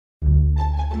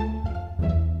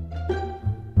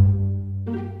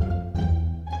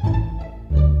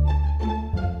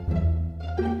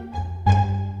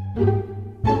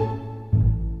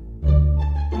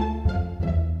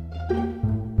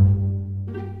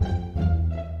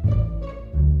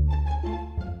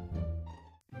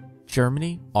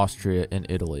Germany, Austria, and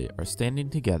Italy are standing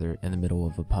together in the middle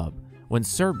of a pub when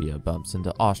Serbia bumps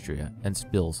into Austria and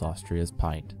spills Austria's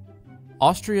pint.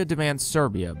 Austria demands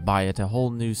Serbia buy it a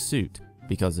whole new suit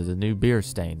because of the new beer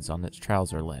stains on its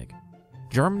trouser leg.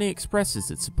 Germany expresses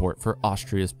its support for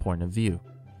Austria's point of view.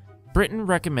 Britain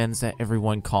recommends that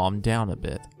everyone calm down a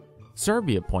bit.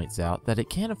 Serbia points out that it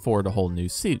can't afford a whole new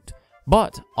suit,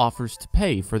 but offers to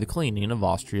pay for the cleaning of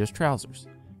Austria's trousers.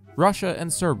 Russia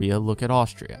and Serbia look at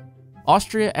Austria.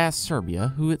 Austria asks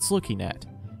Serbia who it's looking at.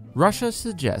 Russia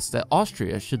suggests that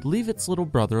Austria should leave its little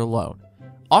brother alone.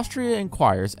 Austria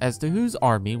inquires as to whose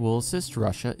army will assist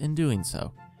Russia in doing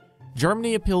so.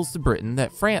 Germany appeals to Britain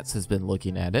that France has been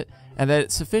looking at it and that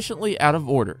it's sufficiently out of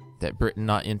order that Britain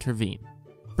not intervene.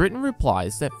 Britain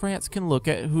replies that France can look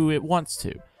at who it wants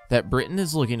to, that Britain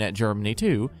is looking at Germany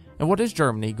too, and what is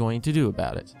Germany going to do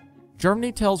about it?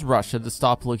 Germany tells Russia to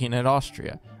stop looking at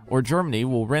Austria, or Germany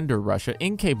will render Russia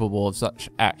incapable of such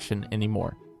action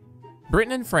anymore.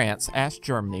 Britain and France ask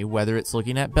Germany whether it's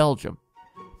looking at Belgium.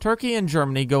 Turkey and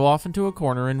Germany go off into a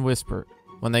corner and whisper.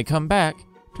 When they come back,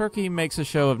 Turkey makes a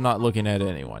show of not looking at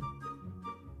anyone.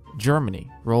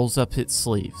 Germany rolls up its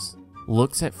sleeves,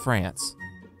 looks at France,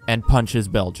 and punches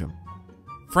Belgium.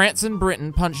 France and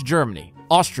Britain punch Germany.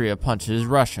 Austria punches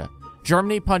Russia.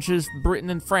 Germany punches Britain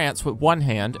and France with one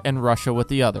hand and Russia with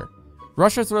the other.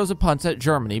 Russia throws a punch at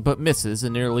Germany but misses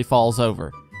and nearly falls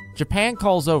over. Japan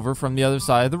calls over from the other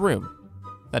side of the room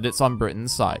that it's on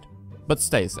Britain's side, but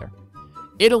stays there.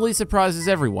 Italy surprises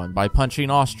everyone by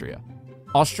punching Austria.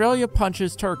 Australia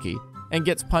punches Turkey and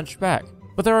gets punched back,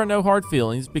 but there are no hard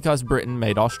feelings because Britain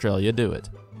made Australia do it.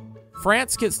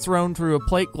 France gets thrown through a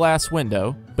plate glass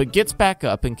window, but gets back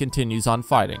up and continues on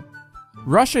fighting.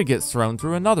 Russia gets thrown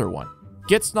through another one,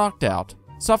 gets knocked out,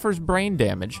 suffers brain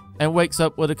damage, and wakes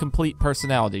up with a complete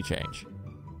personality change.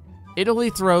 Italy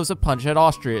throws a punch at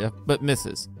Austria, but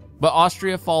misses, but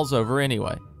Austria falls over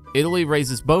anyway. Italy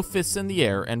raises both fists in the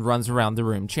air and runs around the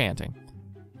room chanting.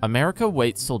 America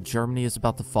waits till Germany is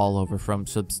about to fall over from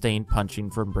sustained punching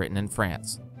from Britain and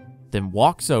France, then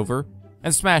walks over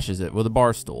and smashes it with a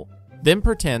bar stool, then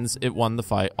pretends it won the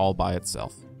fight all by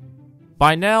itself.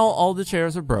 By now, all the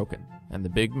chairs are broken, and the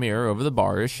big mirror over the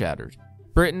bar is shattered.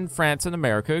 Britain, France, and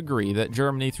America agree that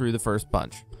Germany threw the first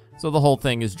punch, so the whole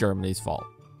thing is Germany's fault.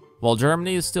 While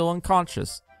Germany is still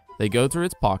unconscious, they go through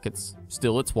its pockets,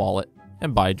 steal its wallet,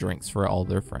 and buy drinks for all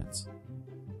their friends.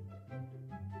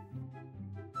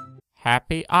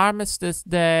 Happy Armistice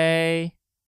Day!